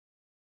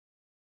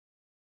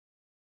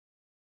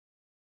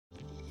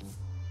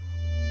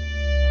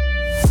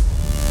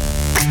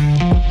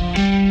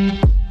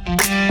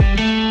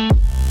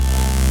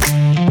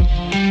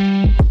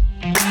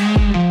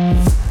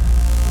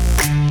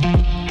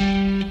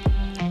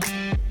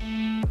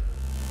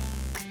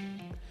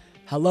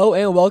Hello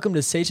and welcome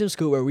to Sachem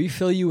School, where we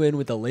fill you in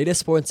with the latest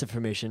sports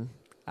information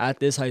at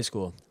this high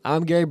school.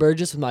 I'm Gary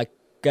Burgess with my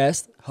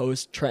guest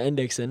host, Trenten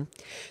Dickson.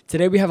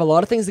 Today we have a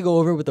lot of things to go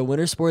over with the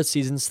winter sports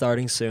season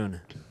starting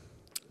soon.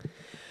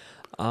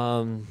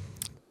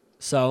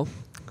 So,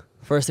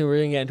 first thing we're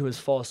going to get into is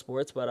fall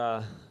sports,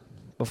 but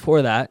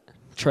before that,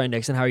 Trenten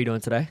Dickson, how are you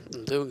doing today?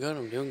 I'm doing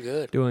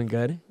good. Doing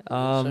good.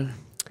 Yes,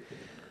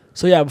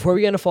 So yeah, before we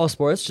get into fall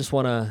sports, just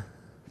want to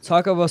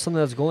talk about something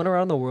that's going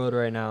around the world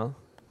right now.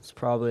 It's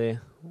probably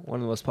one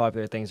of the most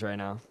popular things right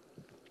now.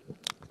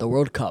 The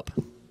World Cup.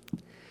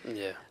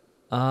 Yeah.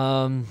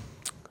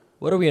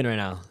 What are we in right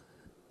now?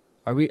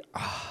 Are we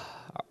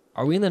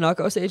in the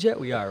knockout stage yet?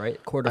 We are,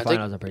 right?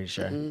 Quarterfinals, I'm pretty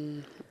sure.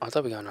 I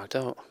thought we got knocked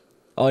out.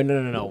 Oh,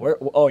 no.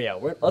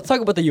 Let's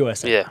talk about the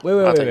USA. Yeah.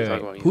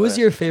 Wait. Who's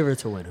your favorite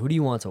to win? Who do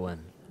you want to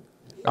win?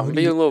 I'm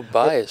being a little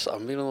biased.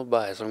 I'm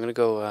going to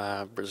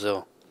go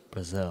Brazil.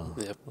 Brazil.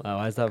 Yep. Wow,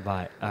 why is that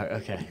bias?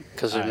 Okay.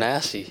 Because they're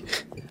nasty.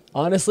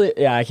 Honestly,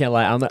 yeah, I can't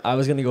lie. I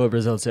was going to go with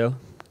Brazil, too.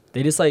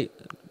 They just, I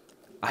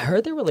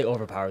heard they were,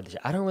 overpowered this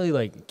year. I don't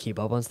really, keep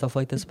up on stuff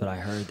like this, but I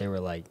heard they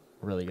were,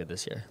 really good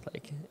this year.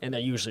 And they're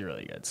usually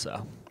really good,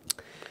 so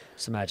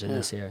just imagine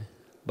this year.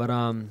 But,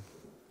 I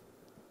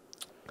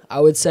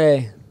would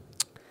say,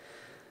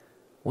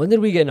 when did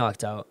we get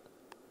knocked out?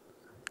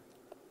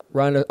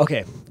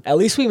 Okay, at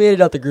least we made it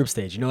out the group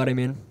stage, you know what I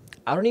mean?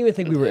 I don't even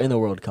think we were in the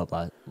World Cup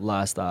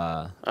last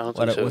I don't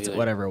think so either.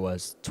 whatever it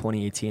was,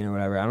 2018 or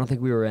whatever. I don't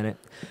think we were in it.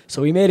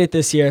 So we made it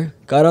this year,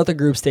 got out the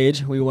group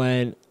stage. We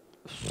went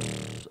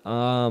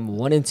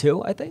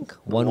 1-2, I think.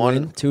 One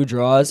win, 2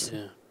 draws.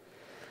 Yeah.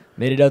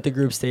 Made it out the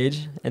group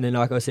stage and the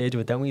knockout stage,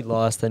 but then we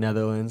lost to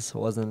Netherlands.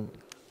 Wasn't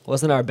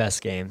our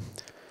best game.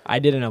 I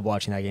did end up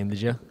watching that game,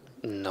 did you?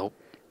 Nope.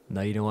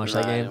 No, you didn't watch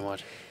that game? I didn't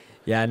watch it.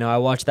 Yeah, no, I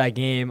watched that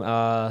game.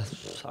 I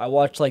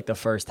watched the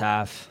first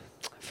half.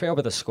 I forgot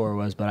what the score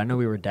was, but I know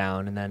we were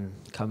down, and then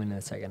coming in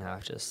the second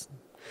half just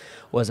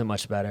wasn't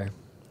much better.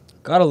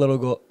 Got a little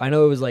goal. I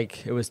know it was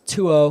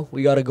 2-0.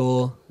 We got a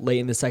goal late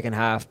in the second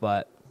half,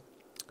 but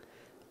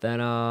then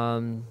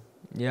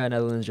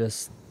Netherlands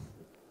just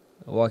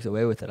walked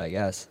away with it, I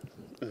guess.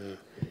 Mm-hmm.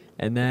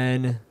 And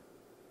then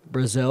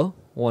Brazil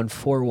won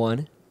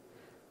 4-1.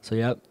 So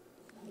yep,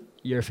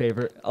 your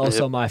favorite,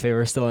 also my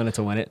favorite, still in it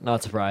to win it.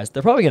 Not surprised.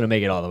 They're probably gonna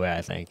make it all the way,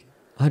 I think.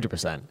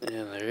 100%.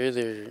 Yeah,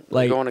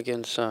 they're going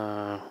against,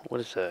 what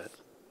is that?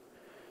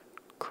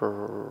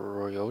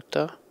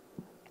 Croatia?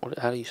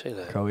 How do you say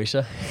that?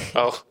 Croatia?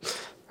 Oh.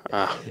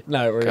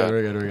 No, we're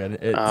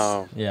good. It is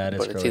but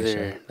Croatia. It's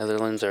either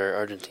Netherlands or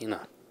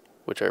Argentina,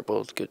 which are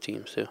both good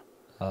teams, too.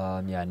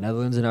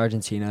 Netherlands and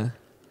Argentina.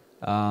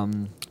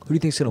 Who do you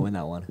think's going to win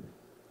that one?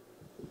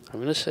 I'm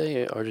going to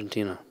say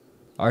Argentina.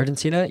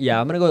 Argentina?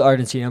 Yeah, I'm going to go with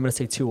Argentina. I'm going to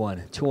say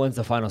 2-1. 2-1's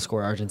the final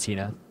score,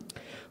 Argentina.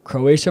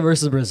 Croatia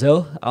versus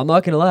Brazil. I'm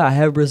not going to lie. I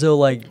have Brazil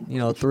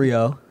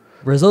 3-0.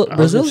 Brazil. I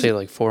was going to say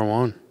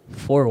 4-1.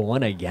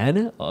 4-1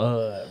 again?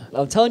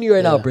 I'm telling you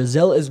right now,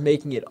 Brazil is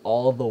making it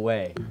all the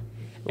way.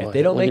 If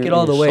they don't make it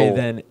all the way,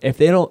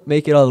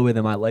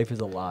 then my life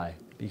is a lie,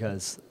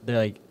 because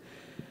they're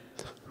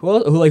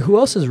who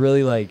else is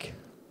really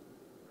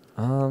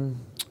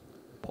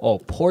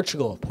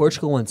Portugal.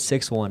 Portugal won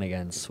 6-1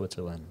 against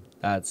Switzerland.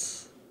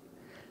 That's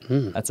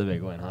a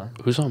big win, huh?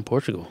 Who's on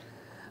Portugal?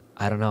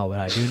 I don't know, but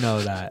I do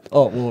know that.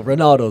 Oh, well,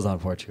 Ronaldo's on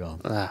Portugal.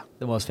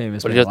 The most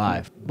famous man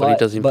alive. But he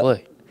doesn't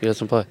play. He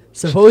doesn't play.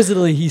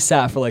 Supposedly, he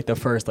sat for the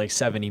first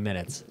 70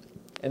 minutes,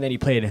 and then he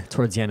played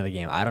towards the end of the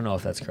game. I don't know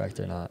if that's correct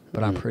or not,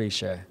 but I'm pretty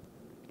sure.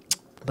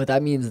 But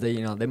that means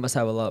that they must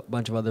have a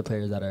bunch of other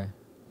players that are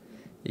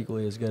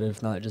equally as good,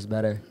 if not just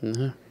better.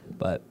 Mm-hmm.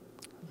 But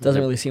it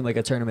doesn't really seem like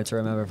a tournament to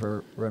remember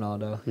for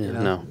Ronaldo. Yeah,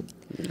 no.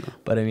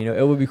 But I mean,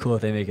 it would be cool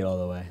if they make it all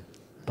the way.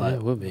 But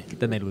it would be.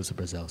 Then they'd lose to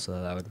Brazil, so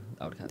that would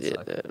kind of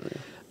suck. Yeah.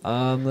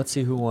 Let's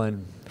see who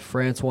won.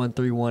 France won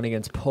 3-1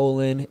 against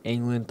Poland.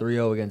 England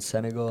 3-0 against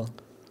Senegal.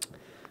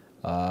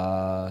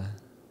 Yeah.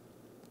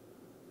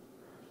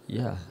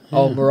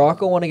 Oh,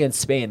 Morocco won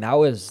against Spain. That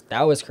was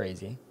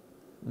crazy.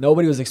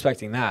 Nobody was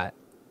expecting that.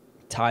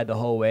 Tied the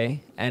whole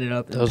way. Ended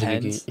up in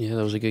pens. Yeah,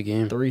 that was a good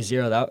game.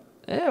 3-0.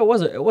 It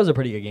was a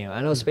pretty good game.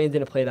 I know Spain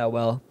didn't play that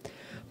well.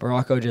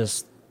 Morocco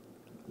just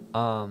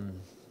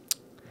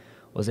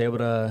was able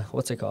to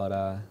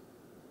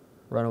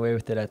run away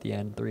with it at the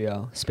end,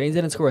 3-0. Spain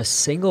didn't score a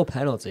single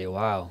penalty.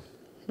 Wow.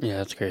 Yeah,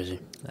 that's crazy.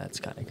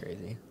 That's kind of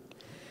crazy.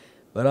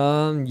 But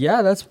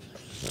that's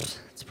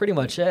pretty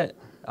much it.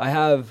 I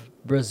have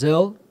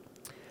Brazil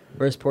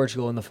versus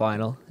Portugal in the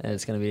final, and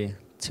it's gonna be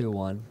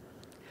 2-1.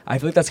 I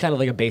feel like that's kind of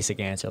a basic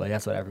answer.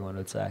 That's what everyone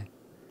would say.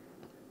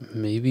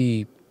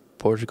 Maybe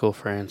Portugal,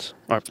 France.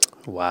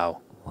 Wow.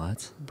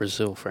 What?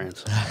 Brazil,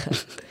 France.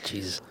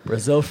 Jeez.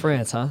 Brazil,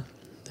 France, huh?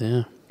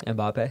 Yeah.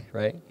 Mbappe,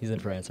 right? He's in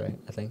France, right?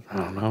 I think. I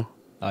don't know.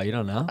 Oh, you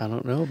don't know? I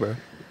don't know, bro.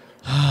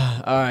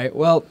 All right.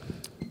 Well,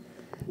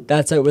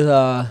 that's it with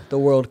the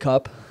World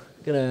Cup.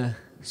 Gonna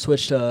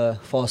switch to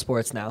fall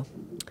sports now.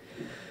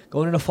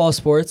 Going into fall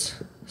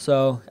sports.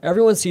 So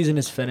everyone's season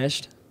is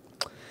finished.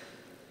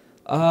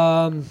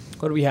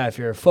 What do we have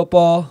here?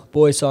 Football,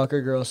 boys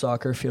soccer, girls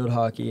soccer, field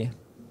hockey,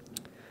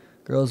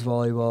 girls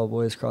volleyball,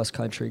 boys cross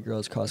country,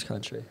 girls cross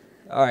country.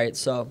 All right,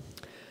 so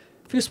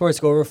a few sports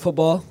to go over.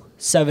 Football,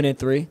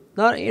 7-3.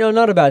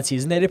 Not a bad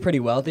season. They did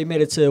pretty well. They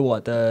made it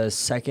to the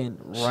second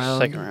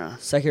round.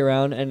 Second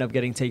round. Ended up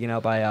getting taken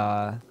out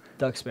by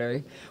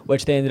Duxbury,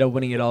 which they ended up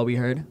winning it all. We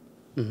heard.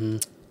 Mm-hmm.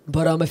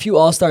 But a few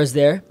all-stars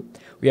there.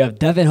 We have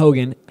Devin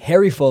Hogan,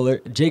 Harry Fuller,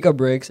 Jacob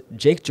Briggs,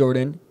 Jake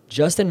Jordan,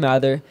 Justin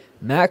Mather,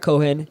 Matt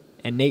Cohen,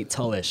 and Nate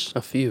Tullish.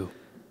 A few.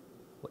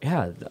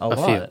 Yeah, a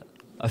lot.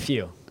 A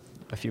few.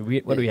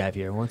 What do we have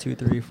here? 1, 2,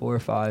 3, 4,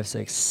 5,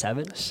 6,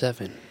 7?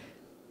 7.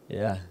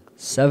 Yeah.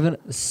 Seven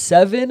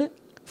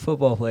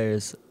football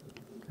players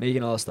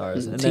making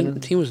all-stars. The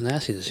team was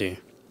nasty this year.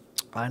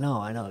 I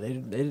know. They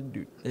did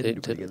do pretty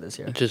good this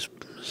year. It's just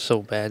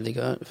so bad they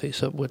got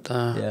face up with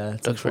yeah,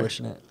 it's Duxbury.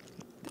 unfortunate.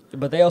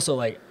 But they also,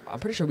 I'm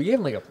pretty sure we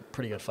gave them, a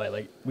pretty good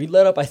fight. We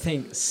let up, I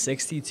think,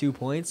 62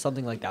 points,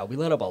 something like that. We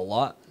let up a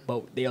lot,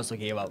 but they also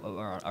gave up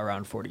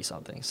around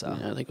 40-something. So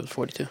yeah, I think it was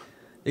 42.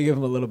 They give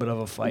them a little bit of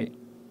a fight.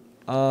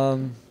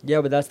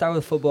 Yeah, but that's that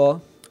with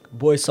football.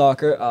 Boys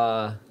soccer,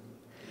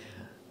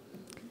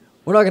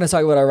 we're not going to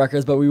talk about our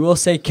records, but we will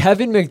say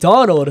Kevin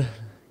McDonald,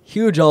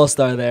 huge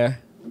all-star there.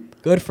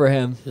 Good for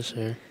him. Yes,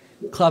 sir.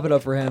 Clap it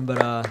up for him,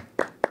 but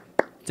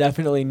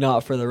definitely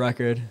not for the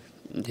record.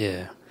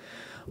 Yeah.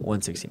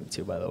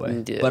 116-2, by the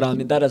way. Yeah. But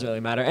that doesn't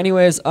really matter.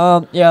 Anyways,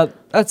 yeah,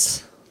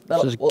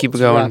 that'll keep it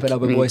going. Wrap it up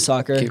with boys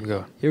soccer. Keep it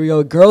going. Here we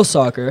go, girls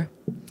soccer.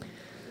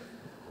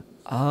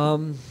 If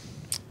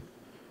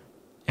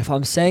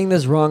I'm saying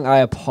this wrong, I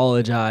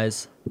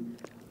apologize,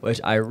 which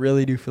I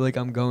really do feel like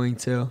I'm going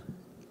to.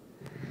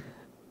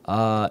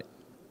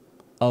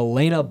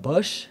 Elena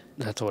Bush.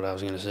 That's what I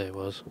was going to say it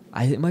was.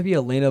 It might be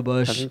Elena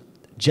Bush,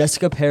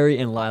 Jessica Perry,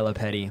 and Lila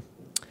Petty.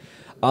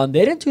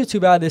 They didn't do too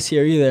bad this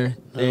year either.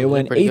 They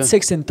went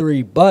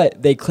 8-6-3,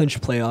 but they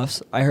clinched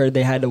playoffs. I heard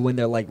they had to win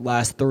their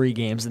last 3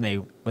 games, and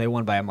they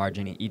won by a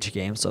margin each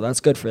game, so that's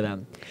good for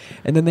them.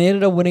 And then they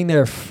ended up winning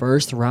their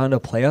first round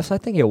of playoffs. I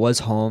think it was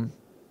home.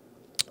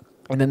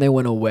 And then they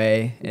went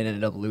away and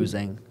ended up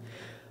losing.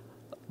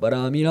 But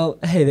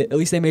hey, at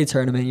least they made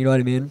tournament. You know what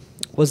I mean?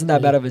 Wasn't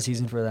that bad of a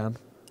season for them.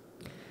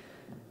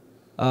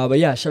 But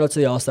yeah, shout out to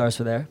the All-Stars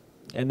for there.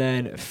 And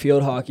then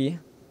field hockey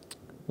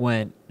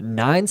went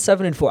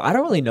 9-7-4. I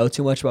don't really know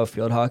too much about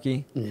field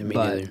hockey. Yeah, me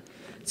but neither.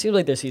 It seems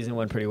like their season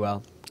went pretty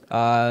well.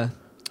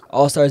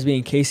 All-Stars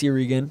being Casey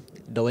Regan,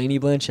 Delaney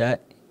Blanchette,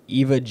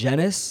 Eva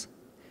Jenis,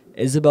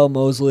 Isabel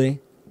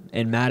Mosley,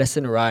 and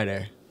Madison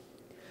Ryder.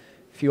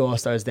 Few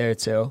All-Stars there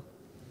too.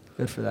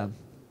 Good for them.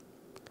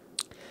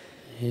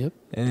 Yep.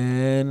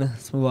 And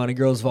let's move on to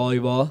girls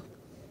volleyball.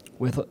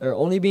 With there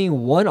only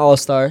being one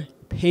All-Star,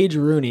 Paige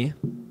Rooney.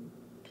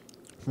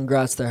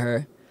 Congrats to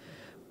her.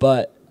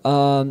 But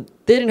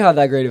they didn't have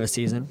that great of a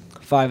season.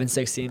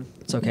 5-16.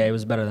 It's okay. It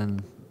was better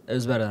than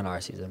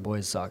our season.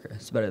 Boys soccer.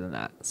 It's better than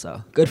that.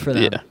 So good for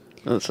them. Yeah.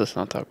 Let's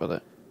not talk about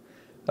that.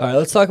 All right,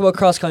 let's talk about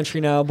cross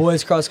country now.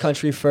 Boys cross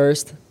country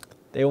first.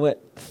 They went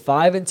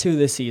 5-2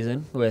 this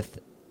season with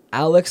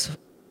Alex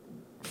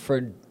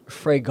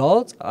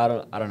Fregault. I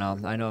don't know.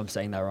 I know I'm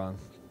saying that wrong.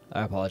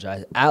 I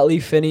apologize.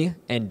 Atlee Finney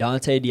and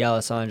Dante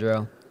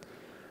D'Alessandro.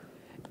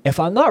 If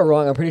I'm not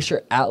wrong, I'm pretty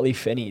sure Atlee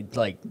Finney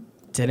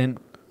didn't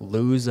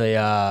lose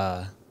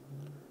a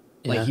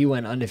he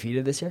went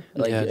undefeated this year.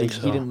 I think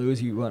so. He didn't lose.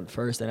 He went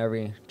first in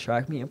every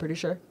track meet, I'm pretty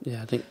sure.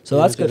 Yeah, I think so.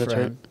 That's good for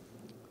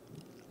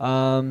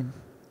him.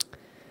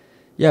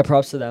 Yeah,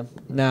 props to them.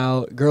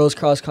 Now, girls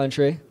cross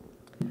country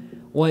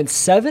went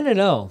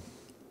 7-0.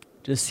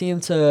 Just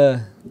seemed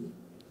to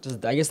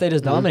I guess they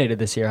just dominated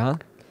this year, huh?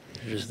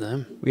 Just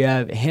them. We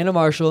have Hannah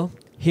Marshall,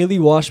 Haley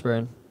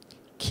Washburn,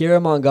 Kira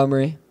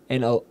Montgomery,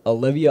 and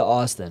Olivia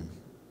Austin.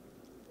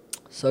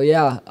 So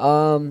yeah,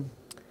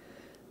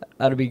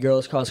 that'll be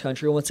girls cross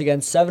country once again.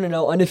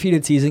 7-0,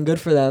 undefeated season, good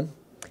for them.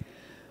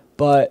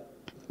 But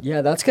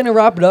yeah, that's gonna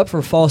wrap it up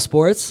for fall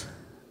sports.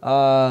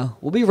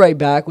 We'll be right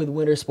back with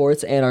winter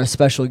sports and our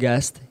special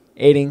guest,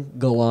 Aidan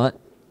Gallant.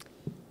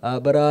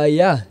 But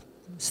yeah,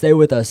 stay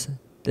with us.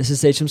 This is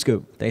Sachem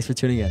Scoop. Thanks for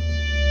tuning in.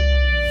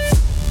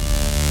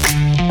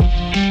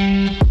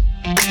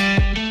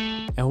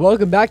 And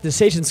welcome back to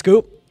Sachem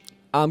Scoop.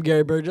 I'm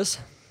Gary Burgess,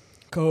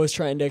 co-host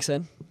Trenten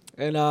Dickson.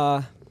 And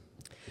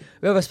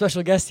we have a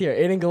special guest here,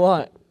 Aidan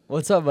Gallant.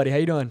 What's up, buddy? How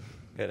you doing?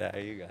 Good. How are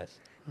you guys?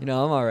 I'm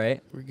all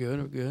right. We're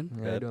good. Yeah,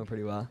 you're doing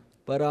pretty well.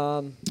 But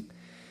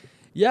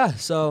yeah.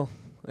 So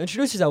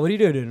introduce yourself. What are you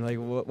doing, dude?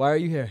 Why are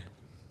you here?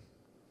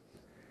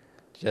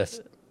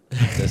 Just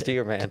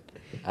here, man.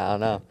 I don't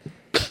know.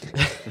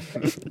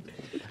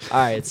 All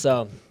right.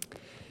 So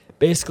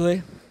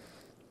basically,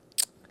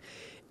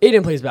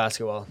 Aidan plays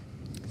basketball.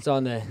 He's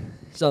on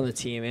the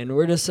team, and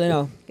we're just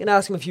gonna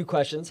ask him a few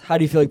questions. How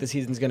do you feel like the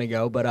season's gonna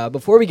go? But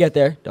before we get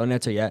there, don't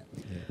answer yet.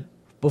 Yeah.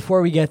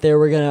 Before we get there,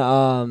 we're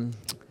gonna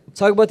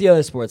talk about the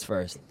other sports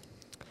first.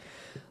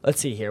 Let's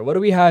see here. What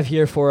do we have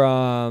here for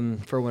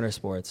winter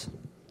sports?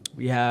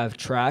 We have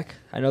track.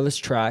 I know there's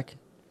track.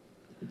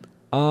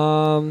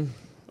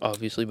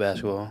 Obviously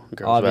basketball.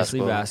 Girls Obviously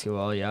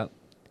basketball. Yep.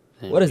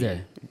 And What is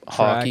there?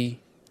 Hockey.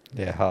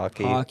 Yeah,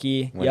 hockey.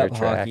 Hockey. winter Yep.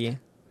 track. Hockey.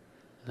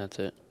 That's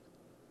it.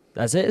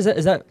 That's it.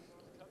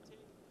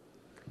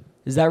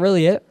 Is that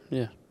really it?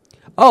 Yeah.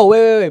 Oh,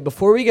 wait.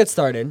 Before we get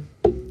started,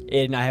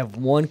 Aiden, I have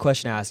one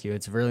question to ask you.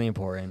 It's really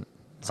important.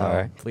 So All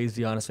right. please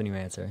be honest when you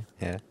answer.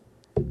 Yeah.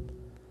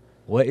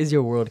 What is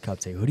your World Cup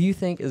take? Who do you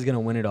think is going to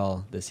win it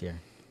all this year?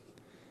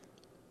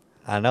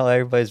 I know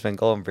everybody's been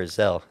going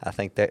Brazil. I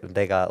think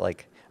they got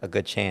like a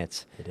good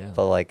chance. They do.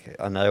 But like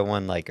another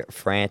one, like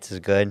France is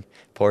good.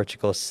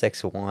 Portugal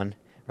 6-1.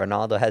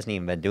 Ronaldo hasn't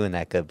even been doing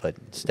that good, but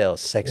still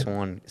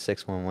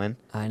 6-1 win.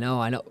 I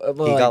know. He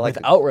Well, got, like, like,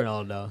 without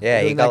Ronaldo.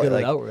 Yeah, He he wasn't that got good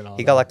like without Ronaldo.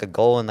 he got like a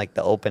goal in like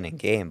the opening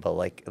game, but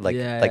like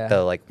Yeah.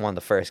 the like one of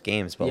the first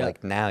games, but Yep.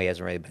 like now he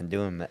hasn't really been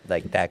doing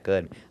like that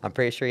good. I'm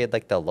pretty sure he had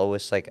like the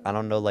lowest, like I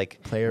don't know, like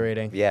player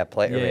rating. yeah,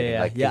 player Yeah, rating.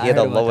 yeah, Like yeah, he I had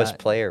the heard about lowest that.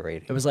 player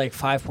rating. It was like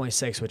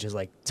 5.6, which is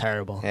like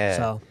terrible. Yeah.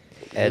 So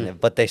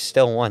But they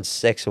still won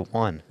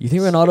 6-1. you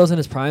think Ronaldo's in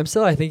his prime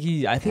still? I think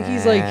he's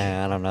like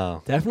I don't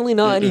know. definitely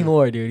not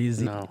anymore, dude.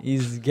 No.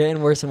 He's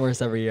getting worse and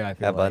worse every year. I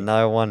feel Yeah, but like.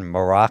 another one,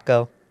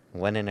 Morocco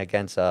winning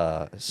against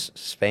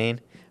Spain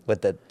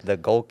with the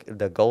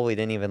goalie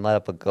didn't even let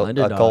up a goal,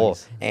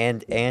 Underdogs.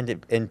 and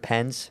in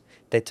pens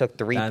they took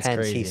 3 That's pens.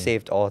 crazy. He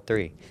saved all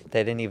 3.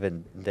 They didn't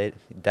even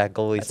that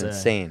goalie's That's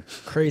insane.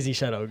 Crazy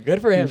shutout.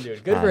 Good for him,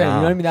 dude. Good I for him. You know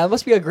know. what I mean? That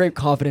must be a great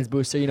confidence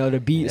booster, to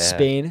beat Yeah.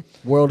 Spain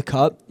World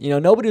Cup.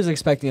 Nobody was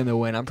expecting him to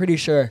win. I'm pretty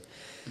sure.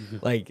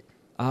 Like,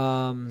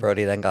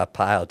 Brody then got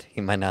piled.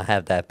 He might not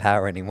have that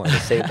power anymore to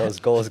save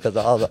those goals because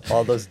of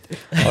all those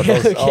all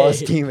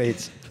his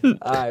teammates. all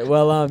right.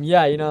 Well,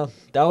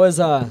 that was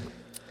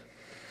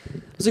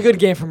it was a good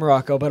game for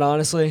Morocco, but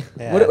honestly,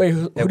 Yeah. who do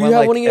you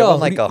have winning it all? It won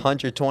Who like do you-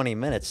 120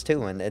 minutes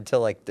too, and until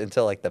like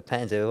the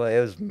pens. It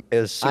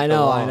was super I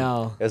know.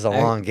 long. It was a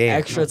long game.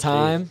 Extra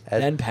time, Geez.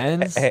 then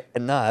pens.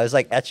 No, it was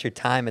like extra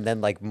time and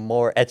then like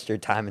more extra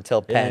time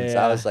until Yeah, pens.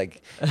 yeah. I was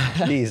like,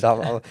 geez,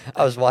 I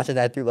was watching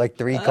that through like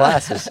 3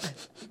 classes.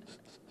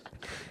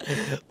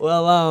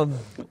 Well,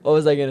 what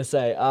was I gonna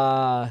say?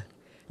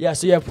 Yeah.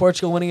 So you have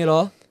Portugal winning it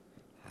all.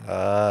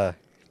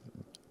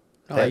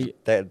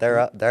 They're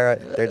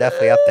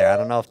definitely up there. I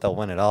don't know if they'll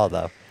win it all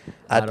though.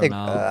 I think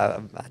don't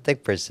know. I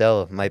think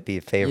Brazil might be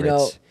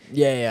favorites.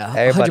 Yeah.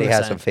 Everybody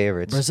has 100%. some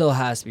favorites. Brazil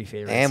has to be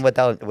favorites. And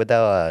without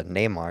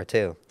Neymar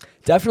too.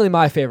 Definitely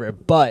my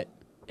favorite. But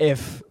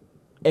if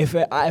I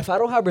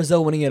don't have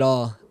Brazil winning it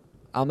all,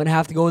 I'm gonna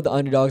have to go with the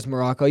underdogs,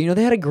 Morocco.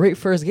 They had a great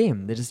first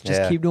game. They just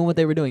Yeah. keep doing what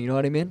they were doing. You know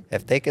what I mean?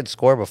 If they can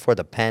score before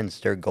the pens,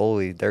 their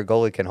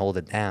goalie can hold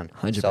it down.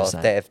 100%. So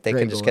if they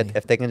Great can just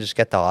goalie.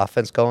 get the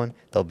offense going,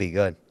 they'll be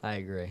good. I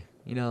agree.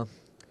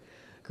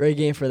 Great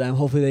game for them.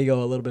 Hopefully they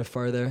go a little bit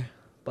further.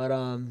 But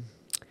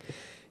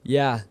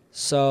yeah.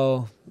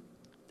 So,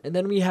 and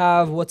then we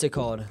have what's it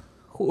called?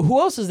 Who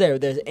else is there?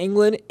 There's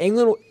England.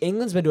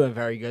 England's been doing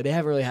very good. They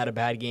haven't really had a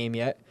bad game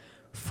yet.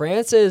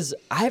 France is.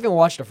 I haven't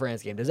watched a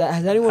France game. Has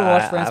anyone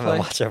watched France I play? haven't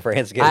watched a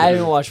France game. I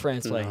haven't watched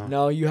France play. No.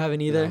 No, you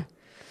haven't either. No.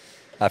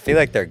 I feel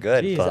like they're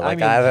good, Jeez, but I like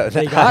mean, I haven't.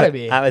 they gotta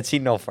be. I haven't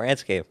seen no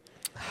France game.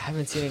 I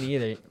haven't seen any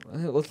either.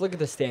 Let's look at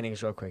the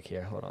standings real quick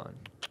here. Hold on.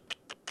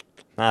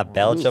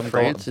 Belgium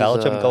France is,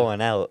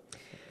 going out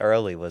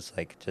early was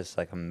like just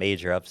like a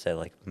major upset,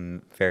 like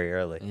very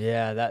early.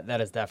 Yeah,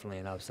 that is definitely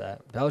an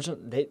upset.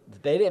 Belgium, they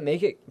didn't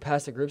make it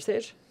past the group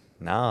stage.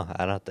 No,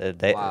 I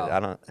don't. Wow. I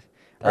don't.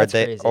 That's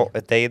or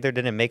crazy. they either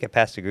didn't make it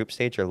past the group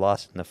stage or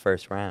lost in the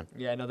first round.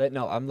 Yeah,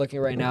 no, I'm looking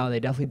right now. They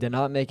definitely did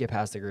not make it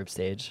past the group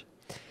stage.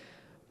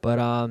 But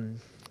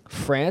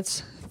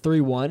France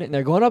 3-1, and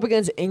they're going up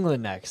against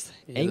England next.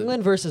 Yeah,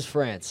 England versus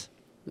France.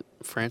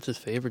 France is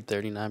favored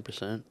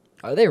 39%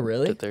 Are they to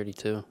really?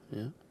 32.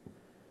 Yeah.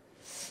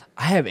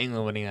 I have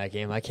England winning that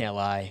game. I can't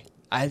lie.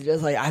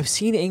 I've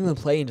seen England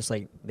play and just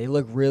like they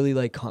look really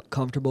like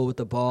comfortable with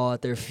the ball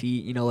at their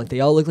feet. Like they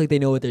all look like they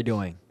know what they're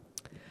doing.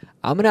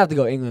 I'm gonna have to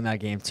go England that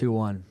game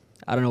 2-1.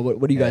 I don't know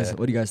what do you guys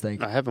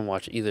think? I haven't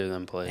watched either of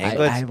them play.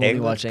 I've only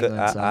watched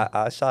England, so.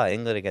 I saw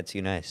England against the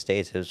United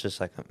States. It was just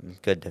like a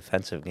good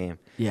defensive game.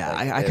 Yeah, Like,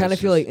 I it kind was of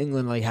feel just- like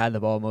England had the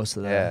ball most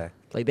of the Yeah.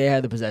 like they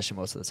had the possession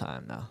most of the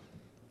time though.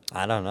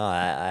 I don't know.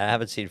 I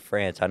haven't seen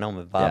France. I know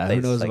Yeah, Mbappe's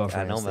who knows like about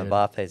I know France, dude?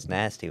 Mbappe's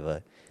nasty,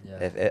 but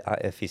Yeah.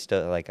 if he's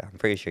still like I'm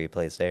pretty sure he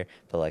plays there,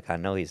 but like I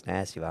know he's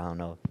nasty. But I don't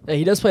know. Yeah,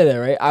 he does play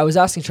there, right? I was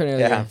asking Trent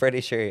earlier. Yeah, I'm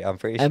pretty sure. And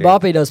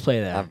Mbappe does play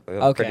there. I'm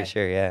okay. pretty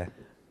sure. Yeah.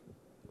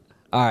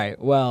 All right.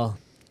 Well,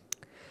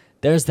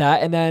 there's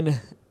that, and then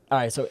all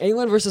right. So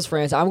England versus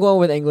France. I'm going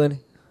with England.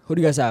 Who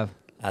do you guys have?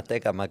 I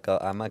think I might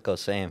go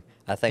same.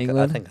 I think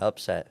England?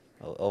 upset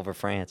over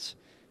France.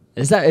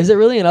 Is it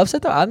really an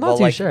upset though? I'm not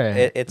too like, sure.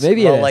 It's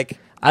Maybe well, it is. like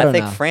I don't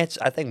think know. France.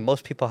 I think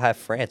most people have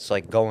France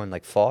like going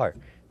like far,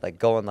 like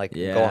going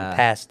Yeah.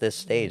 past this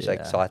stage. Like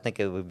Yeah. so, I think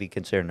it would be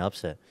considered an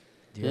upset.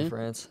 Do you have Yeah.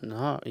 France?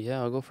 No,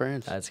 yeah, I'll go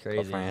France. That's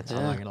crazy. France. I'm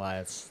Yeah. not gonna lie.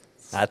 It's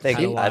I think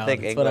kinda wild. It's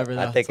England. whatever, I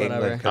though. think It's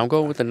whatever. England. I'm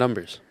going with the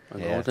numbers. I'm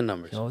Yeah. going with the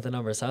numbers. Go with the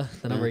numbers, huh?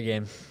 The number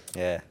game.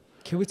 Yeah.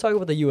 Can we talk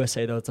about the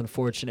USA though? It's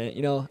unfortunate.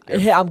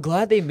 Hey, I'm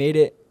glad they made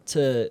it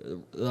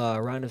to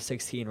round of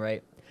 16,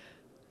 right?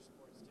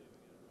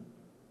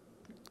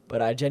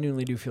 But I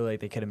genuinely do feel like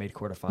they could have made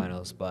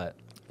quarterfinals, but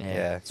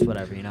Yeah. it's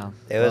whatever, you know.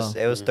 It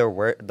was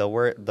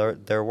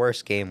their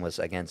worst game was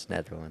against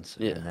Netherlands.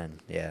 Yeah. And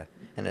then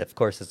and of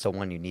course it's the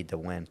one you need to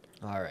win.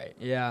 All right.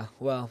 Yeah.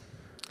 Well,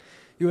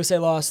 USA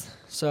lost,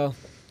 so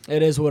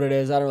it is what it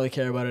is. I don't really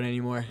care about it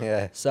anymore.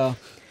 Yeah. So,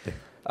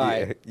 all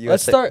right.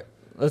 USA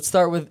Let's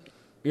start with.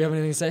 You have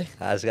anything to say?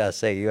 I was gonna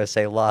say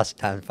USA lost.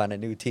 Time to find a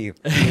new team.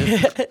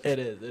 It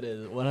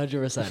is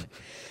 100%.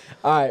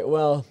 All right.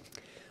 Well,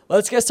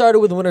 let's get started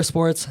with winter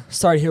sports.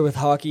 Start here with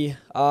hockey.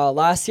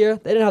 Last year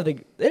they didn't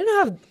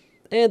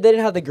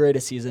have the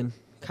greatest season.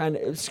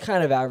 It was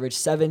kind of average,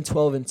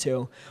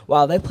 7-12-2.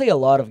 Wow, they play a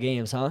lot of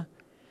games, huh?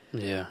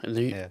 Yeah,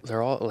 and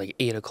they're all like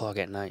 8 o'clock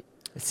at night.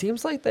 It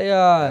seems like they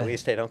At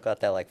least they don't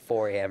got that like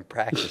 4 a.m.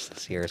 practice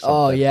this year or something.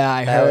 Oh yeah,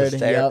 I heard.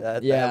 Yep,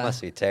 that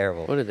must be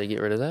terrible. What, did they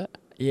get rid of that?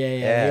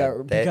 Yeah,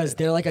 because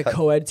they're like a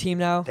co-ed team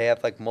now. They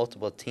have like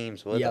multiple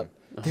teams with them.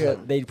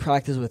 They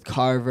practice with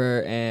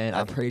Carver and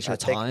I'm pretty sure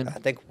Taunton. I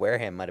think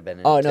Wareham might have been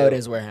in Oh it no, too. it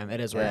is Wareham.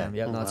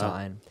 Yep, not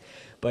Taunton.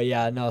 But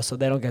yeah, no, so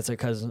they don't get to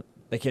because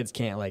the kids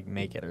can't like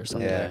make it or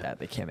something like that.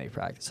 They can't make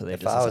practice, so they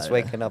If just. I was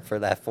waking up for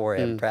that 4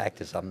 a.m.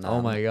 practice, I'm not.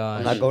 Oh my gosh.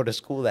 I'm not going to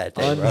school that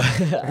day, bro.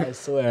 I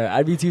swear,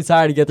 I'd be too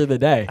tired to get through the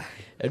day.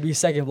 It'd be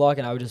second block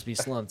and I would just be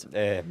slumped.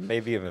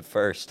 Maybe even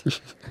first.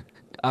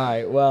 All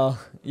right, well,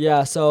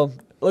 yeah, so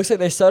looks like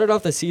they started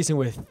off the season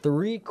with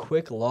 3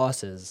 quick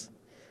losses.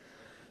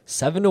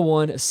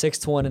 7-1,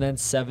 6-1, and then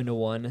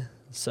 7-1.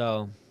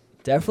 So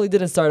definitely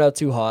didn't start out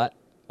too hot.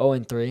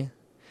 0-3.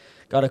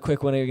 Got a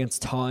quick win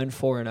against Taunton,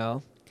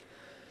 4-0.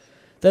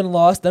 Then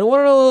lost. Then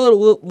went on a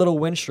little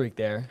win streak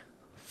there.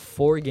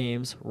 4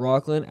 games: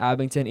 Rockland,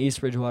 Abington, East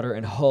Bridgewater,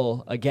 and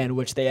Hull again,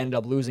 which they ended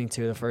up losing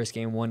to the first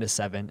game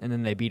 1-7, and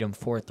then they beat them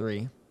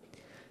 4-3.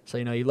 So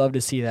you love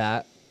to see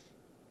that.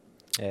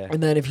 Yeah.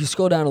 And then if you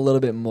scroll down a little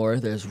bit more,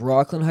 there's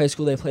Rockland High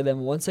School. They played them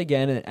once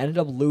again and ended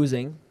up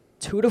losing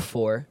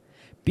 2-4.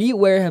 Beat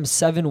Wareham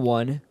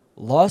 7-1.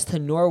 Lost to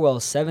Norwell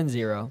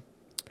 7-0.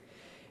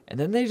 And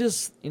then they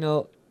just,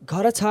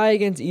 got a tie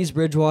against East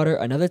Bridgewater,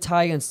 another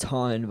tie against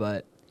Taunton,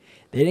 but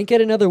they didn't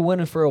get another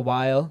win for a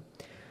while.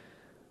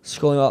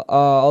 Scrolling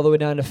all the way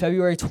down to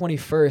February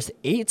 21st,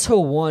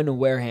 8-1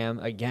 Wareham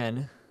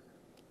again.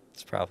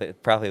 It's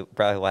probably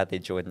why they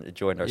joined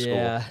our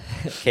Yeah.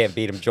 school. Can't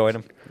beat them, join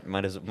them.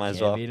 Might as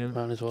well. Can't beat 'em.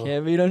 Might as well.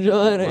 Can't beat 'em,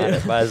 join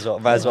it. Might as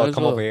well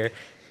come over here.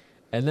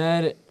 And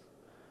then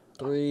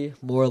 3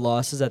 more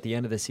losses at the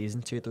end of the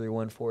season,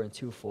 2-3-1-4 and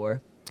 2-4.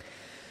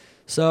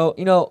 So,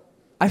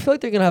 I feel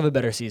like they're going to have a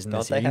better season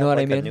this year. You know what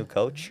I mean? A new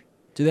coach?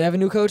 Do they have a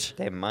new coach?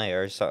 They might,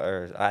 or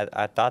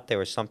I thought there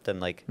was something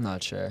like.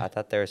 Not sure. I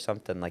thought there was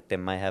something like they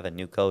might have a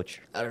new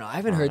coach. I don't know. I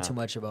haven't heard too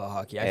much about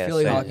hockey. I Yeah, feel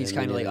like same. hockey's Yeah,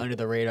 kind of me like neither. under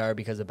the radar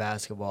because of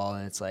basketball,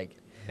 and it's like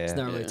it's Yeah.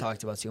 not really Yeah.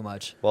 talked about too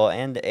much. Well,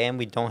 and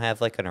we don't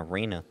have like an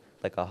arena,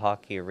 like a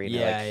hockey arena,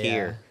 Yeah, like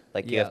here.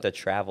 Like you Yeah. have to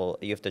travel.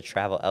 You have to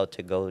travel out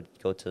to go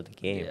to the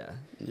game. Yeah.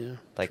 Yeah.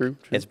 Like true,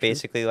 it's true.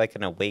 basically like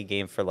an away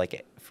game for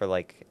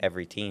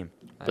every team.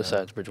 I know.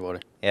 Besides Bridgewater.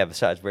 Yeah,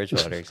 besides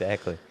Bridgewater,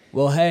 exactly.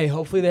 Well, hey,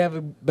 hopefully they have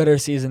a better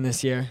season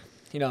this year.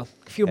 A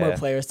few more Yeah.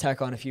 players,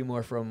 tack on a few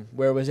more from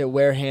where was it?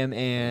 Wareham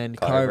and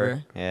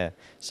Carver. Yeah.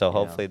 So You know.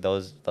 hopefully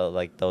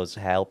those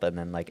help and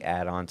then like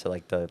add on to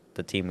like the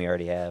team we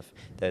already have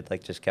that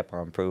like just kept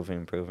on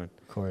improving.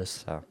 Of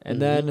course. So And Mhm.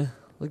 then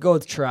we'll go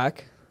with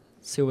track.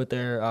 See what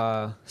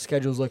their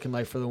schedule's looking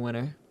like for the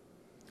winter.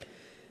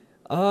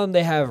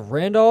 They have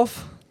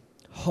Randolph,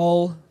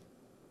 Hull,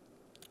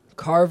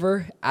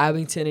 Carver,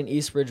 Abington, and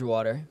East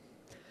Bridgewater.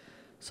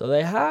 So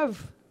they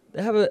have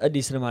a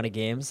decent amount of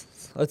games.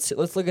 Let's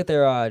look at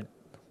their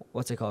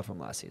what's it called from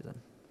last year.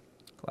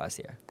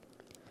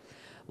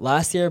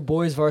 Last year,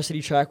 boys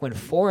varsity track went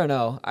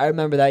 4-0. I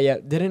remember that. Yeah,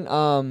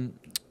 didn't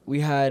we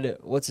had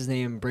what's his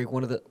name break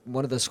one of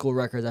the school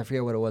records? I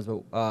forget what it was,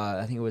 but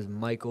I think it was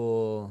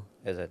Michael.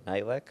 is it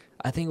Nightlick?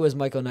 I think it was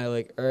Michael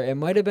Nylick, or it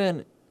might have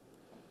been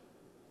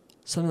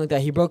something like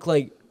that. He broke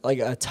like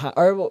a time,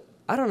 or well,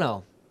 I don't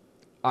know.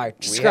 All right,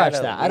 scratch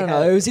that. I don't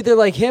know. It was either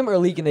like him or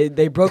Leak, and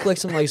they broke like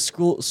some like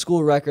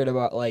school record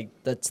about like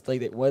that's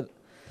like what.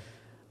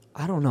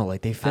 I don't know.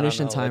 Like they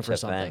finished in know time which for event,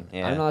 something.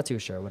 yeah. I'm not too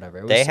sure. Whatever.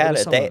 It was, They it had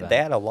was some event. they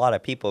had a lot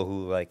of people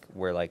who like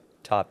were like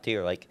top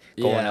tier, like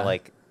going Yeah. to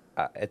like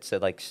it's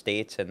like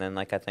states, and then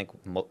like I think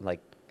like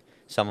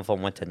some of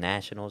them went to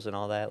nationals and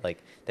all that.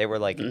 Like they were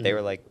like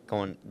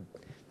going,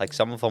 like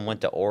some of them went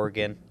to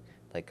Oregon,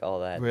 like all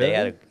that.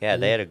 Really?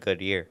 They had a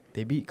good year.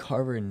 They beat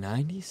Carver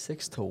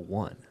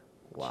 96-1.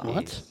 Wow.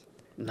 What?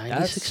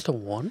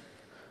 96-1?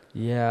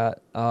 Yeah.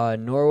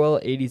 Norwell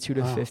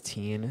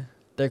 82-15.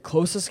 Their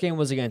closest game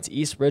was against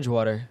East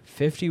Bridgewater,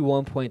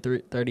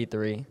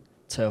 51.33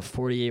 to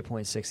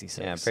 48.66.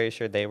 Yeah, I'm pretty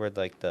sure they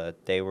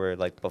were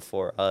like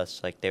before us,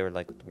 like they were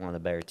like one of the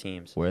better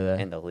teams. Were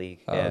they? in the league?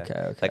 Oh, Yeah.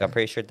 okay. Like I'm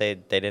pretty sure they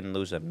didn't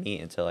lose a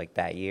meet until like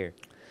that year.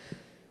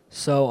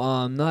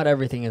 So, not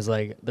everything is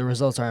like the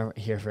results aren't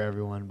here for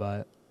everyone,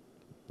 but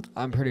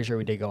I'm pretty sure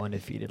we did go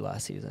undefeated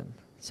last season.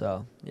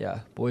 So, yeah,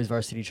 boys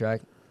varsity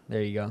track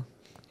There you go.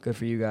 Good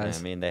for you guys.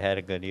 I mean, they had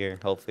a good year.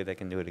 Hopefully, they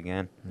can do it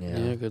again.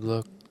 Yeah, good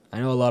luck.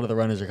 I know a lot of the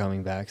runners are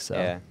coming back, so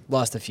Yeah.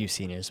 lost a few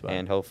seniors, but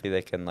And hopefully,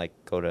 they can like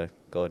go to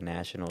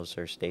nationals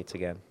or states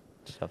again,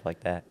 stuff like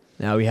that.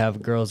 now we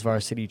have girls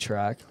varsity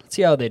track. Let's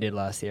see how they did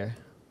last year.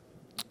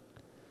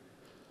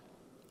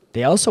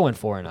 They also went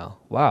 4-0.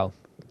 Wow.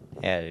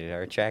 Yeah, dude,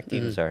 our track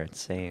teams are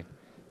insane.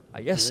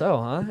 I guess so,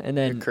 huh? And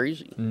You're then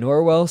crazy.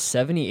 Norwell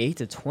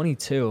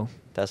 78-22.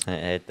 Doesn't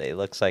it? It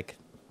looks like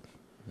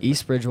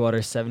East Bridgewater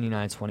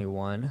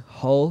 79-21.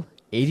 Hull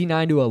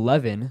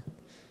 89-11.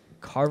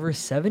 Carver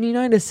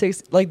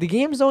 79-6. Like the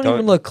games don't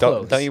even look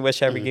close. Don't you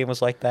wish every game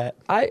was like that?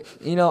 I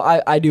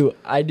do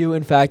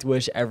in fact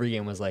wish every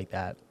game was like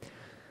that.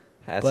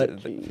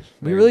 But we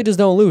really just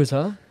don't lose,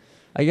 huh?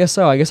 I guess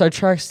so. I guess our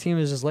tracks team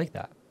is just like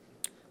that.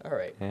 All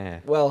right.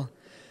 Yeah. Well,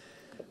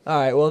 all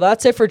right. Well,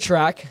 that's it for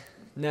track.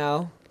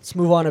 Now, let's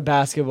move on to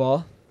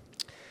basketball.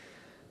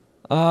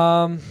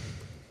 Start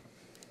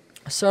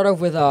off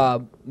with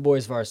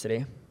boys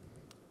varsity.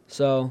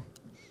 So,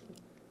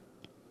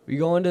 we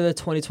go into the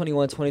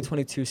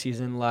 2021-2022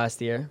 season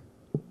last year.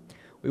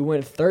 We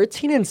went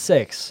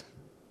 13-6.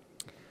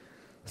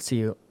 Let's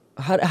see.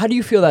 How do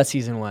you feel that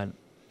season went?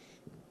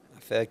 I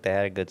feel like they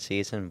had a good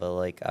season, but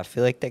like I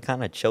feel like they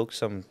kind of choked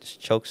some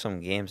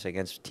games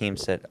against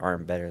teams that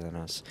aren't better than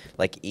us.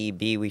 Like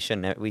EB, we should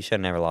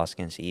never lost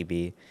against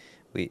EB.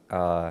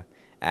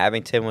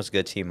 Abington was a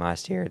good team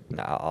last year.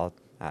 I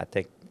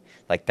think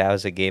like that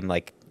was a game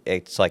like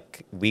it's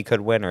like we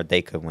could win or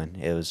they could win.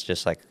 It was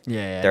just like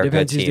they're a good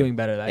Depends who's team. doing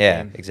better that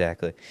Yeah, game.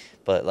 exactly.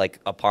 But like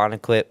upon a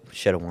clip,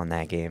 should have won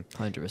that game.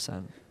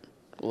 100%.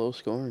 Low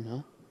scoring,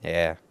 huh?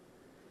 Yeah.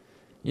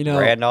 You know,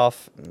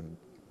 Randolph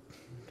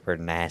were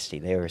nasty.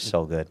 They were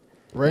so good.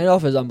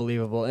 Randolph is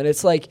unbelievable, and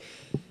it's like,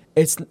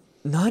 it's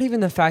not even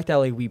the fact that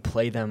like we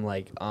play them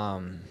like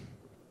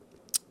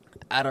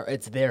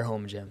it's their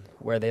home gym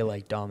where they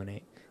like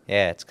dominate.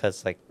 Yeah, it's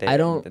because like they, I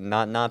don't-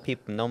 not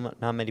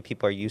many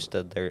people are used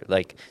to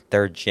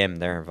their gym,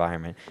 their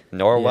environment.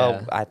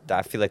 Norwell,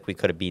 I feel like we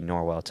could have beat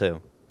Norwell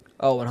too.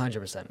 Oh,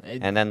 100%.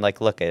 And then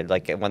like look at it,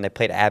 like when they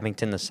played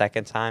Abington the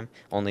second time,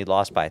 only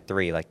lost by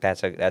 3. Like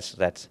that's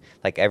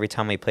like every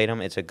time we played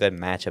them, it's a good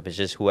matchup. It's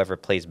just whoever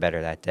plays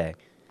better that day.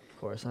 Of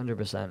course,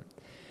 100%.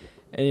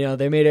 And you know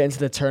they made it into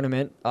the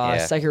tournament,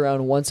 second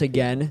round once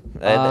again.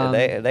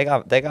 They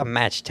got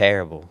matched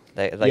terrible.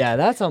 Yeah,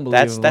 that's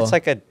unbelievable. That's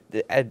like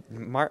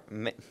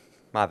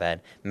my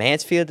bad.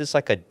 Mansfield is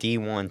like a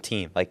D1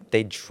 team. Like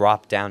they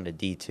dropped down to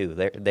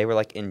D2. They were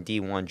like in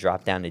D1,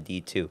 dropped down to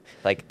D2.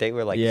 Like they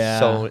were like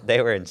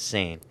they were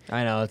insane.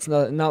 I know it's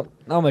not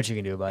much you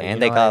can do about it.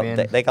 And you know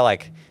they got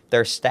like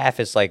their staff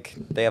is like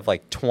they have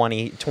like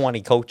 20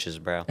 coaches,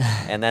 bro.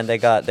 And then they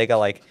got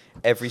like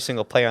every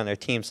single player on their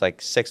team's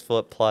like 6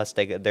 foot plus.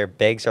 Their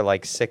bigs are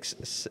like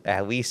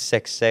at least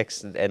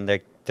 6'6", and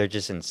they're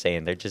just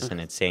insane. They're just an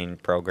insane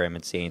program,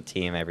 insane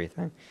team,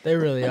 everything. They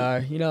really are.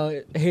 You know,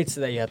 it hates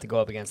that you have to go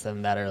up against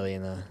them that early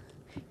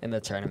in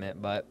the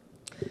tournament, but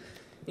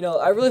you know,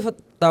 I really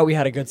thought we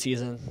had a good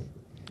season.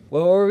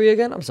 What were we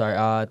again? I'm sorry.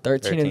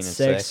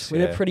 13-6. We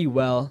did pretty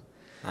well.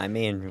 I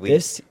mean,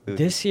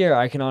 this year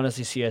I can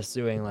honestly see us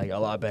doing like a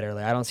lot better.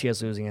 Like I don't see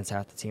us losing against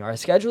half the team. Our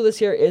schedule this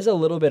year is a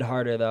little bit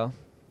harder though.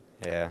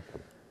 Yeah.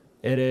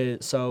 It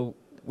is. So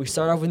we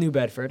start off with New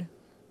Bedford.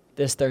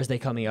 This Thursday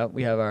coming up,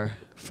 we have our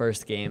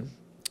first game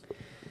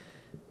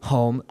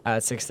home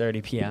at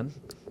 6:30 p.m.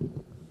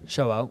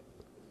 Show out,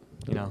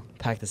 you know,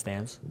 pack the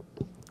stands.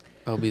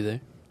 I'll be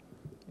there.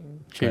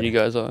 Cheering you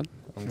guys on.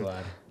 I'm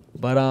glad.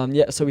 But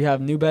yeah, so we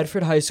have New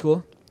Bedford High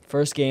School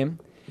first game,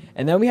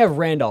 and then we have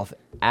Randolph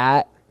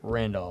at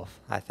Randolph.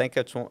 I think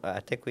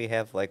we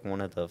have like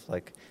one of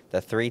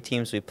the 3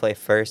 teams we play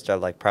first are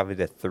like probably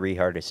the 3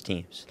 hardest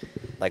teams.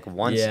 Like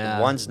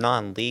one's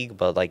non-league,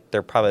 but like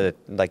they're probably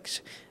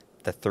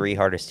the 3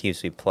 hardest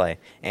teams we play.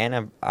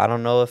 And I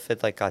don't know if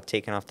it like got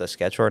taken off the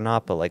schedule or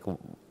not, but like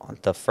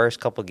the first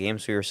couple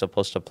games we were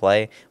supposed to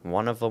play,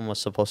 one of them was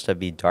supposed to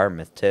be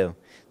Dartmouth too.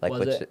 Like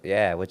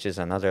which is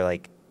another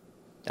like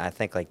I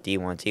think like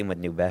D1 team with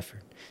New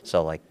Bedford.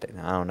 So like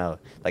I don't know.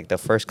 Like the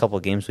first couple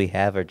games we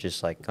have are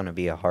just like going to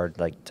be a hard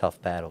like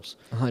tough battles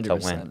 100%. to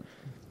win.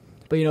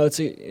 But you know, it's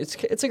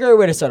a great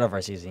way to start off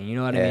our season. You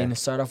know what I mean? To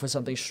start off with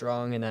something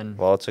strong and then.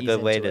 Well, it's a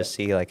good way to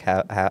see like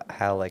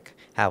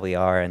how we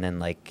are and then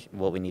like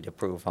what we need to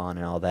prove on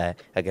and all that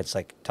against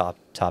like top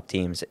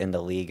teams in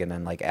the league and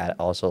then like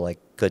also like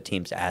good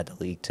teams to add the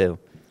league too.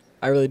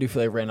 I really do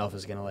feel like Randolph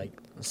is gonna like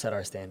set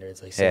our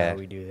standards, like see how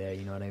we do there.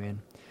 You know what I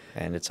mean?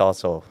 And it's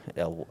also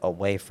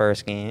away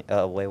first game,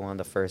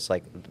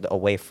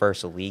 away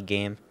first league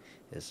game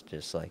is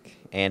just like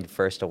and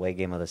first away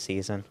game of the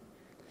season.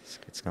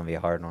 It's gonna be a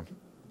hard one.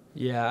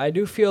 Yeah, I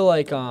do feel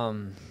like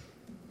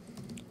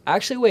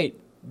actually wait,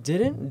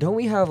 don't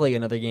we have like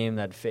another game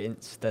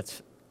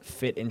that's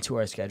fit into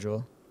our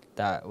schedule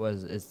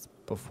it's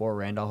before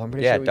Randolph? I'm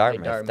pretty sure we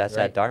Dartmouth. Dartmouth. That's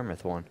right? that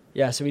Dartmouth one.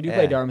 Yeah, so we do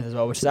play Dartmouth as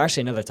well, which is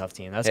actually another tough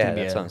team. That's gonna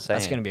be what I'm saying.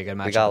 That's gonna be a good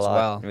matchup as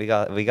well. We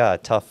got a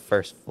tough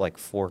first like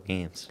 4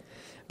 games.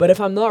 But if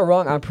I'm not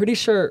wrong, I'm pretty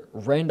sure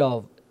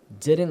Randolph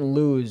didn't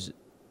lose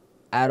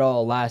at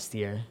all last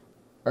year,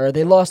 or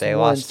they lost. They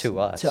once lost to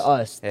us. To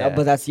us, Yeah.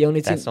 but that's the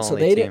only team. That's the So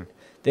only they team. didn't.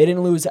 They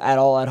didn't lose at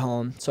all at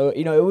home. So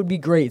it would be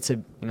great to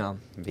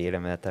Beat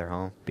them at their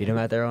home. beat them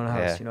at their own house.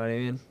 Yeah. You know what I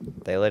mean?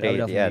 They would literally,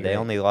 definitely yeah, be they great.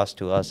 only lost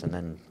to us and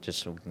then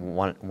just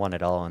won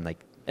it all. And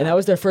that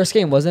was their first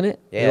game, wasn't it?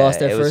 yeah, They lost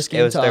their it first was,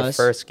 game it was to their us.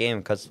 first game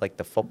because like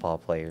the football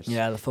players.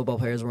 Yeah, the football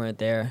players weren't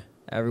there.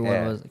 Everyone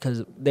Yeah. was,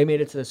 because they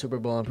made it to the Super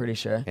Bowl, I'm pretty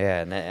sure.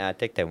 Yeah, and I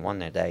think they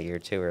won it that year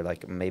too, or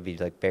like maybe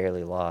like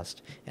barely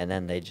lost, and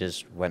then they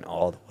just went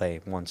all the way,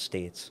 won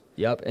states.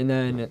 Yep. And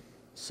then,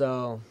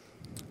 so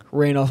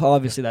Randolph,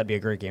 obviously that'd be a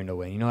great game to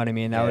win. You know what I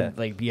mean? That Yeah. would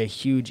like be a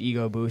huge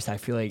ego boost. I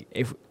feel like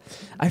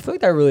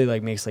that really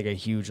like makes like a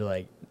huge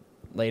like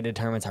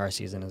determines how our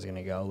season is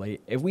gonna go.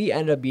 Like if we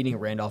end up beating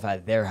Randolph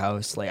at their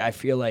house, like I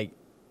feel like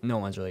no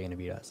one's really gonna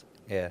beat us.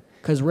 Yeah,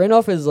 Because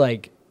Randolph is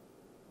like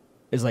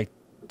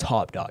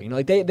top dog. You know,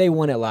 like they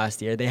won it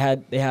last year. They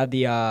had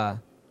the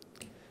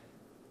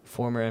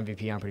former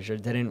MVP. I'm pretty sure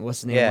what's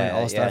his name? Win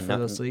All-Star for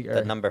this league.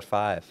 the number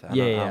 5. I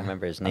don't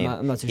remember his name.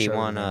 I'm not too he sure.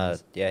 won. What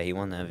his name is. He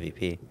won the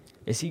MVP.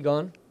 Is he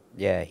gone?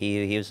 Yeah,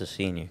 he was a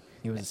senior.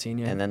 He was a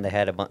senior. And then they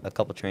had a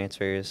couple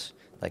transfers,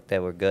 like they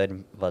were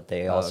good, but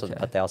they also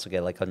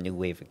get like a new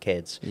wave of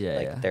kids. Yeah,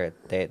 like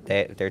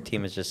yeah. their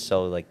team is just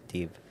so like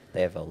deep.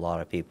 They have a lot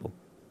of people.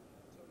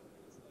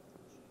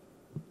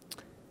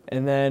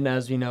 And then,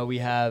 as we know, we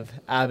have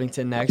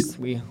Abington next.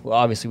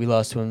 Obviously we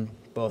lost to him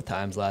both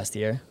times last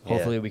year. Yeah.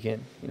 Hopefully we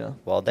can,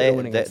 Well, get a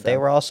win against they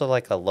them. were also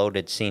like a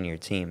loaded senior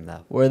team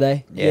though. Were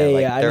they?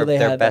 Yeah, I know they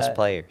their had best that.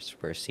 players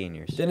were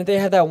seniors. Didn't they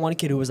have that one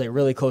kid who was like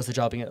really close to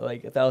dropping it,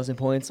 like 1,000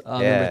 points?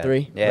 Number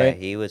 3. Yeah, right?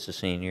 he was a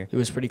senior. He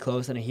was pretty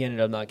close, and he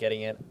ended up not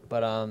getting it.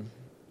 But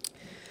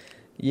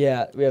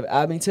yeah, we have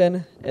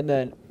Abington, and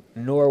then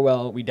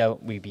Norwell.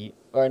 We beat,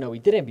 or no, we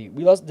didn't beat.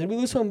 We lost. Did we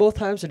lose to them both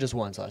times, or just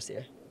once last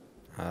year?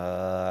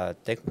 I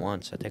think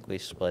once. I think we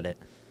split it.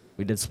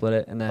 We did split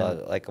it, and then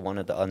But like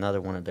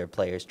another one of their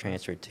players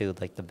transferred too,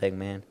 like the big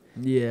man.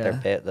 yeah,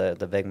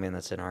 The big man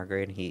that's in our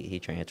grade, he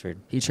transferred.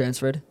 he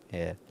transferred.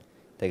 Yeah,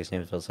 I think his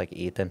name was like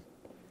Ethan,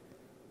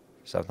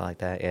 something like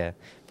that. Yeah,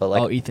 but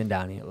like Ethan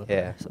Downey, it looked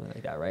Yeah. like, something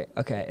like that, right?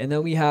 Okay, and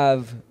then we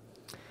have.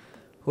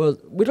 Well,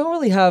 we don't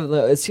really have.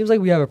 It seems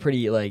like we have a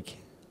pretty like.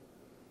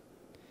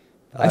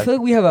 I feel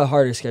like we have a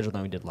harder schedule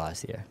than we did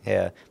last year.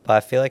 Yeah, but I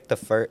feel like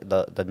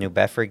the New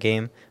Bedford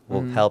game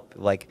will help.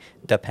 Like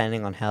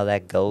depending on how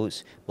that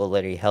goes, will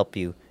literally help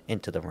you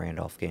into the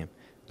Randolph game.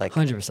 Like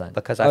 100%.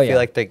 Because I feel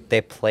like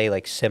they play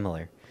like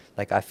similar.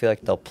 Like I feel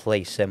like they'll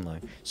play similar.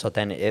 So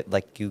then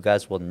like you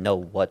guys will know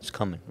what's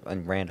coming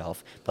in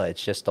Randolph. But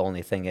it's just the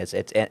only thing is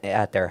it's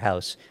at their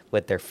house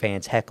with their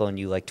fans heckling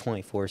you like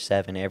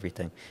 24/7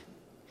 everything.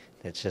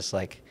 It's just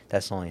like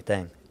that's the only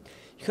thing.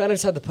 You kind of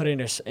just have to put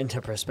it into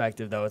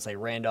perspective, though. It's like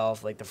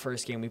Randolph, like the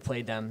first game we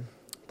played them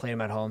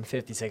at home,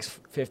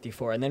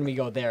 56-54, and then we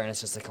go there, and it's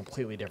just a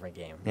completely different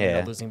game. We end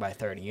up losing by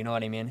 30, you know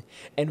what I mean?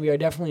 And we are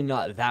definitely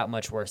not that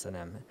much worse than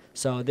them.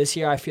 So this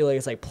year, I feel like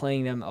it's like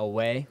playing them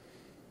away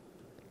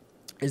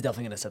is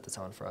definitely going to set the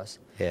tone for us.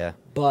 Yeah.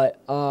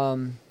 But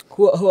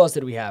who else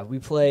did we have? We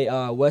play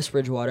West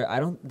Bridgewater.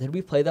 Did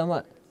we play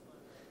them?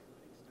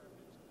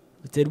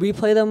 Did we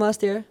play them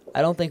last year?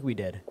 I don't think we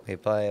did. I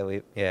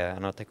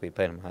don't think we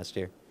played them last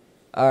year.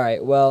 All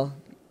right. Well,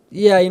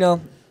 yeah,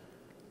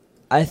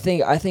 I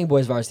think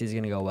boys varsity is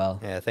gonna go well.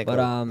 Yeah, I think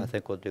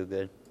we'll do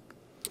good.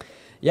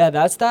 Yeah,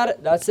 that's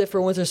that. That's it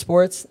for winter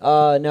sports.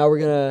 Now we're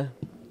gonna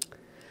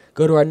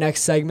go to our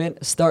next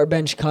segment, start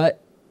bench cut,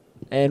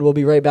 and we'll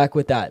be right back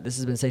with that. This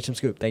has been Sachem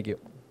Scoop. Thank you.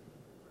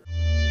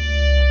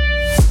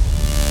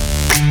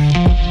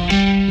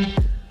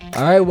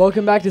 All right,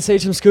 welcome back to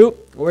Sachem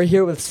Scoop. We're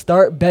here with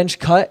start bench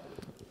cut,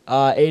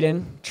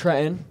 Aidan,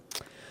 Trenten.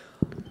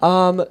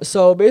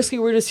 So basically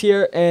we're just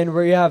here and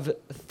we have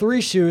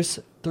three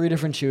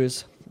different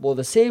shoes. Well,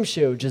 the same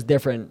shoe, just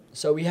different.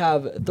 So we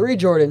have three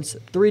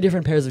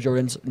different pairs of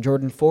Jordans,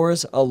 Jordan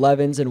 4s,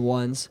 11s, and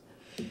 1s.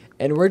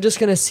 And we're just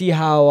going to see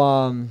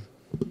how,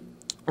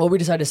 we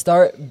decide to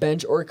start,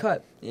 bench, or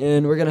cut.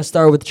 And we're going to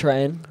start with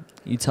Trenten.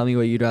 You tell me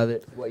what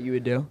you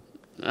would do.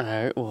 All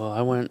right. Well,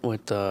 I went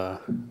with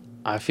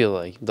I feel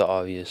like the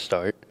obvious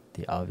start.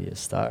 The obvious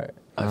start.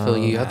 I feel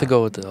like you have to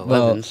go with the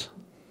 11s.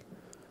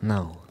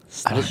 No.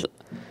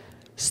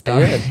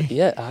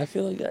 Yeah, I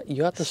feel like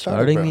you have to start.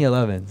 Starting the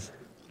 11s.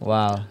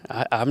 Wow.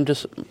 I'm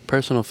just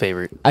personal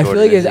favorite. I feel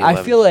like Jordan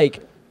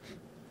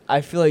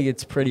I feel like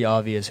it's pretty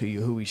obvious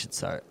who we should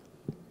start.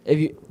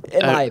 In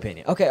my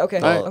opinion. Okay.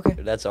 Okay.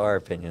 That's our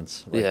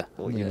opinions. Yeah.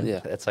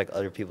 Yeah. That's like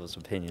other people's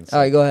opinions. All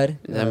right, go ahead.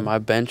 Then my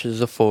bench is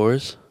the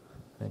 4s.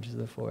 Benches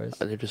the 4s.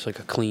 They're just like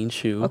a clean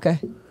shoe. Okay.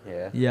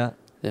 Yeah. Yeah.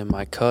 Then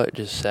my cut,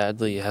 just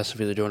sadly, it has to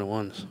be the Jordan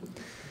 1s.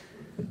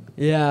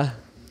 Yeah.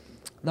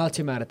 Not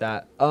too mad at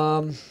that.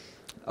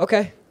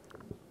 Okay.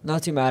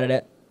 Not too mad at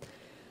it.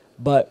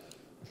 But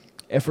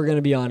if we're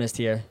gonna be honest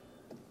here,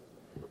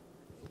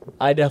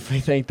 I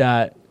definitely think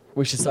that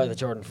we should start the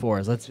Jordan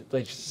 4s. Let's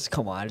just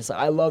come on.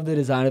 I love the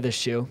design of this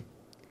shoe.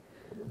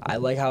 I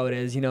like how it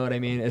is. You know what I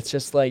mean? It's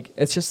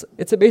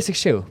a basic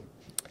shoe.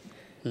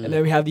 And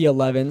then we have the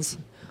 11s,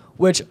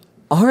 which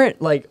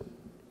aren't like,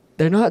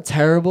 they're not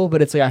terrible,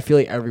 but it's like I feel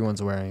like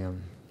everyone's wearing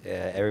them.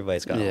 Yeah,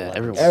 everybody's got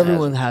 11s.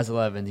 Everyone has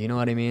 11s, you know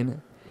what I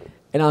mean?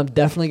 And I'm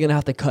definitely going to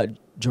have to cut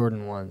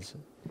Jordan 1s.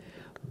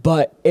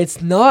 But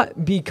it's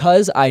not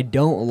because I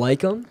don't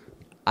like them.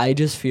 I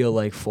just feel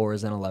like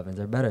 4s and 11s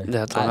are better.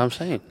 That's what I'm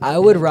saying. I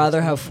would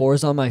rather have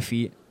 4s on my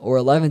feet or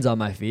 11s on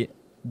my feet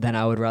than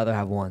I would rather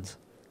have 1s.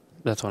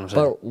 That's what I'm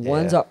saying. But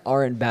 1s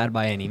aren't bad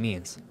by any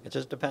means. It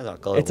just depends on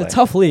colorway. It's a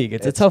tough league.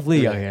 It's a tough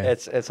league out here.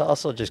 It's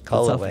also just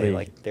colorway.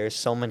 Like there's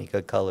so many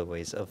good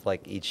colorways of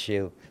like each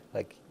shoe.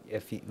 Like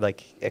if you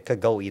like, it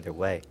could go either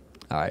way.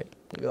 All right,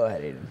 go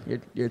ahead,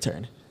 Aidan. Your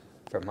turn.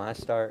 For my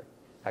start,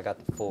 I got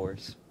the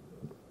 4s.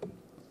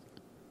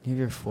 You have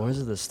your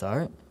 4s at the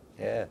start.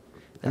 Yeah,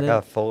 And I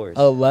got 4s.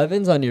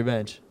 11s on your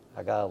bench.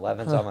 I got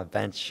 11s on my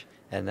bench,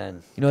 and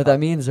then You know what that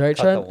means, right,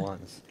 cut Trent? the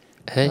 1s.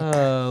 Hey,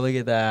 Oh, look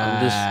at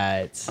that.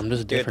 I'm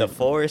just Dude, the different.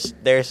 4s,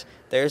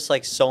 there's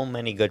like so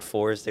many good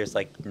 4s. There's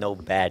like no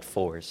bad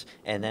 4s,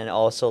 and then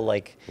also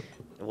like,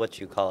 what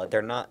you call it?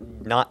 They're not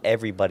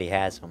everybody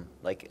has them.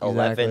 Like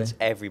 11s,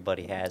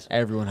 everybody has 'em.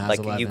 Everyone has Like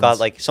 11s. you got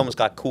like someone's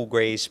got Cool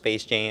Grays,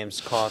 Space Jams,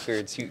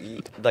 Concords.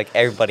 Like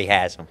everybody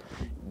has them.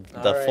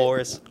 The All right.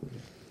 4s.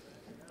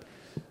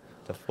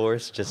 The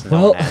 4s just no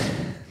Well, one has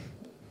 'em.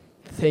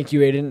 thank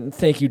you, Aidan.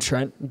 Thank you,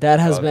 Trent. That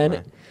has Welcome, been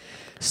man.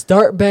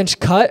 Start Bench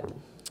Cut.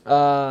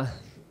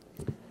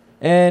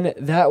 And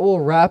that will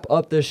wrap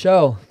up the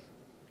show.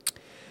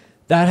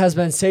 That has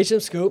been Sachem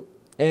Scoop.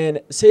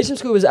 And Sachem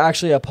Scoop is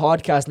actually a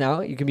podcast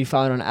now. You can be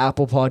found on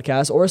Apple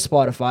Podcasts or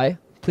Spotify.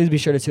 Please be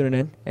sure to tune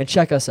in and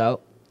check us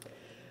out.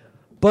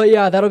 But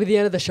yeah, that'll be the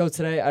end of the show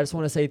today. I just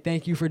want to say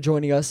thank you for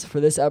joining us for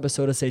this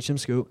episode of Sachem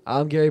Scoop.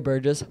 I'm Gary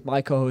Burgess,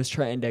 my co-host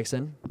Trenten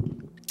Dickson.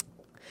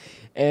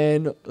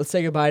 And let's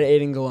say goodbye to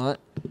Aidan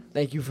Gallant.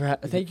 Thank you for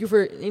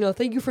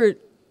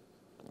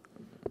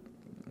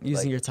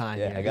using your time.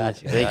 Yeah, here. I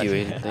got you. Thank you,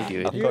 Aidan. Thank you,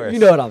 Of Aidan. course. You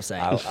know what I'm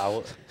saying.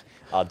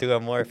 I'll do it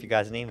more if you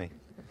guys need me.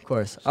 Of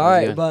course. All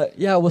right, good. but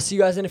yeah, we'll see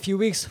you guys in a few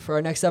weeks for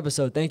our next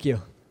episode. Thank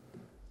you.